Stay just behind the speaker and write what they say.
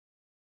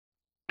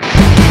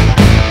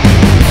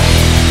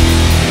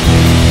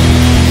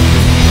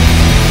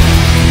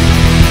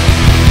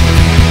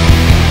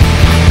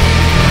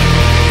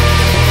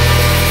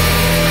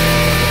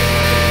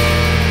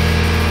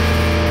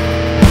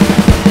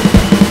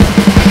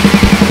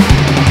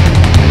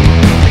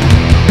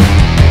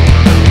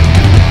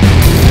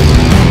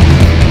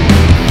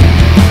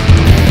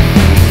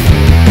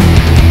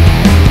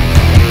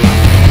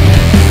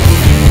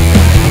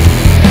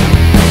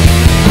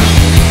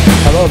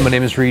my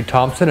name is Reed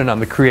Thompson and I'm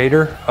the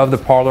creator of the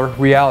Parlor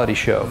reality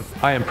show.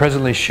 I am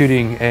presently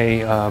shooting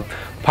a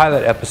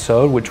pilot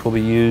episode which will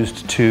be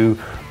used to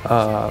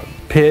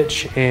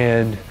pitch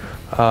and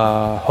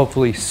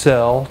hopefully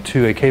sell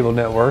to a cable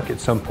network at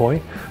some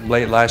point.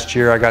 Late last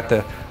year I got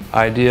the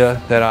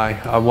idea that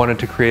I wanted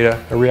to create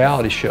a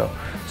reality show.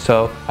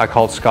 So I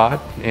called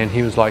Scott and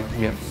he was like,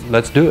 yeah,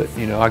 let's do it.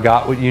 You know, I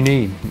got what you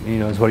need, you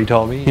know, is what he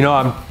told me. You know,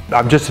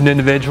 I'm just an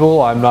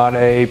individual. I'm not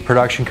a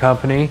production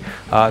company.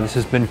 This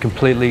has been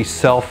completely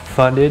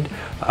self-funded.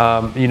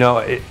 You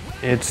know,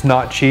 it's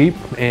not cheap,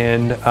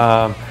 and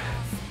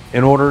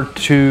in order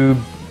to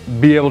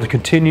be able to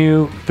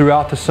continue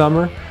throughout the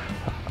summer,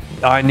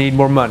 I need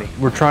more money.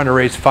 We're trying to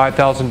raise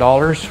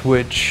 $5,000,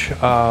 which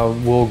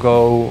will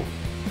go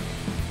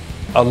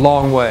a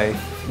long way.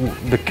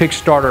 The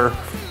Kickstarter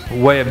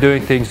way of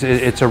doing things,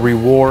 it's a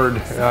reward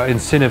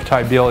incentive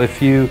type deal.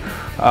 If you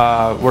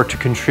were to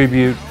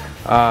contribute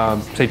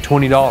say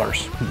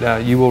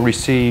 $20, you will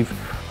receive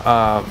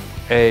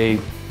a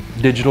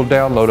digital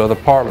download of the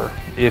Parlor.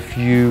 If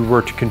you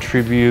were to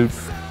contribute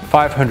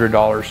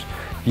 $500,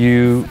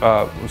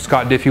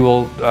 Scott Diffie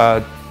will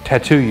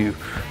tattoo you.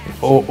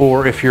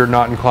 Or if you're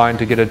not inclined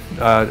to get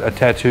a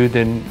tattoo,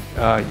 then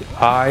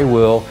I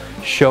will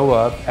show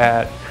up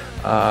at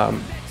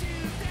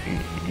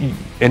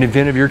an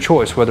event of your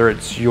choice, whether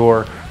it's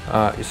your,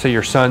 say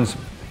your son's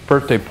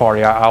birthday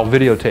party. I'll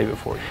videotape it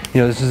for you.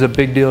 You know, this is a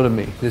big deal to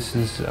me. This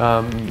is,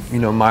 you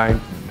know, my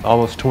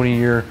almost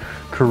 20-year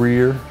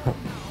career.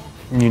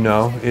 You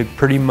know, it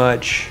pretty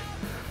much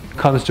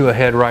comes to a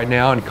head right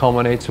now and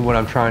culminates in what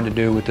I'm trying to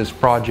do with this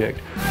project.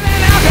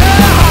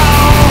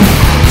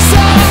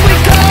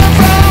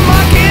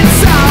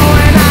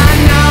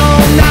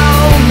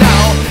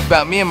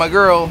 About me and my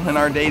girl and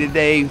our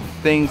day-to-day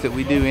things that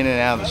we do in and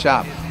out of the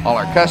shop. All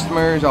our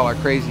customers, all our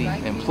crazy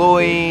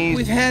employees.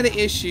 We've had an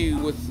issue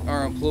with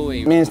our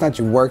employees. I mean, it's not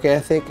your work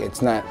ethic,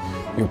 it's not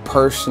your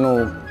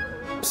personal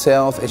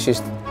self, it's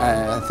just,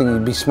 I think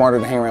you'd be smarter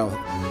to hang around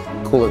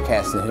with cooler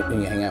cats than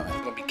who you hang out with.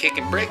 You're gonna be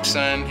kicking bricks,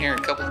 son, here in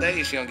a couple of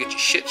days. You're gonna get your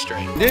shit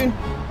straight. Dude,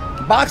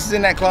 the box is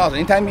in that closet.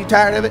 Anytime you're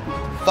tired of it,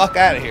 fuck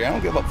out of here. I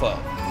don't give a fuck.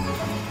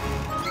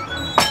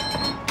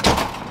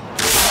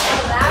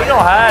 He don't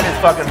hide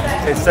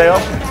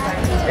himself.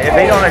 If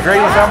he don't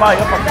agree with somebody,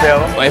 he'll fucking tell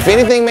him. Well, if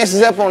anything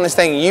messes up on this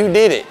thing, you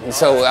did it. And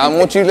so I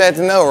want you to let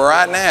them know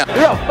right now.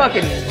 You're a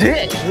fucking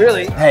dick,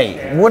 really.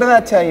 Hey, what did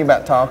I tell you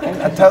about talking?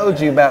 I told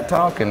you about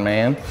talking,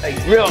 man. Like,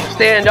 real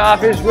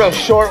standoffish, real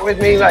short with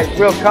me, like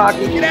real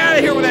cocky. Get out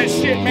of here with that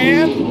shit,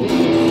 man.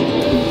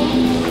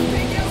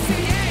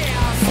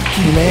 Fuck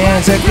you,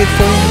 man. Is that good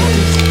for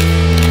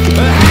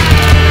you?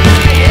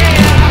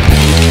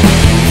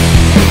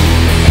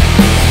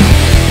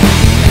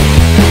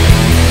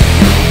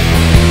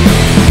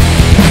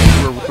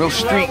 Real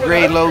street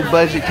grade, low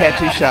budget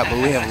tattoo shop, but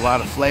we have a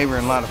lot of flavor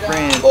and a lot of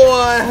friends.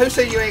 Boy, who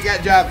said you ain't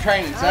got job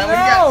training, son? We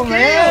got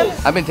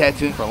skills. I've been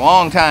tattooing for a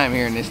long time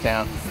here in this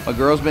town. My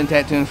girl's been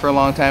tattooing for a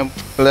long time.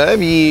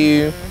 Love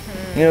you.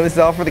 You know, this is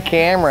all for the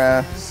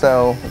camera,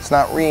 so it's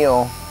not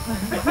real.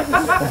 Get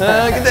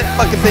that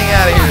fucking thing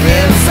out of here,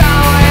 man.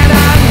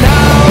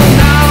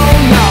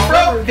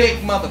 Bro, dick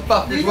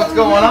motherfuckers, what's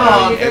going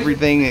on?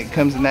 Everything that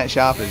comes in that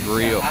shop is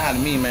real. Hi to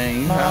me,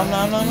 man. No.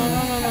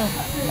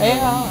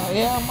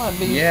 Yeah, I might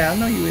be. Yeah, I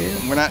know you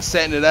is. We're not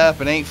setting it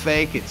up. It ain't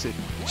fake. It's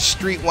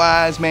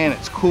streetwise, man.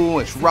 It's cool.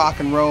 It's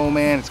rock and roll,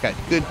 man. It's got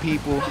good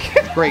people,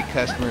 great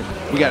customers.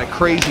 We got a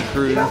crazy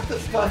crew. You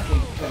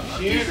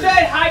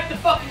said hype the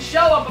fucking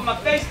show up on my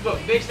Facebook,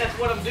 bitch. That's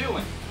what I'm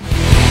doing.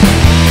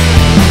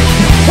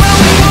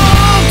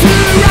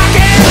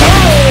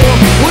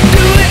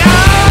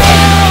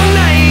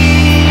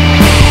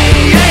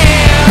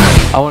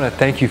 I want to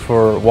thank you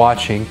for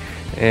watching,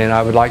 and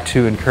I would like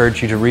to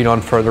encourage you to read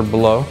on further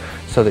below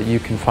so that you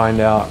can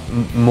find out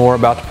more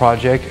about the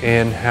project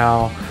and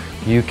how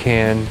you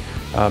can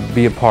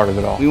be a part of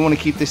it all. We want to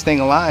keep this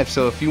thing alive,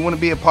 so if you want to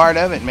be a part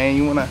of it, man,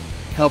 you want to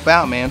help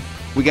out, man,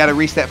 we got to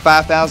reach that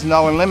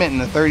 $5,000 limit in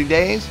the 30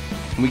 days.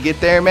 When we get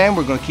there, man,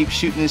 we're going to keep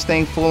shooting this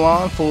thing full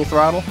on, full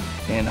throttle,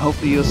 and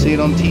hopefully you'll see it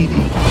on TV.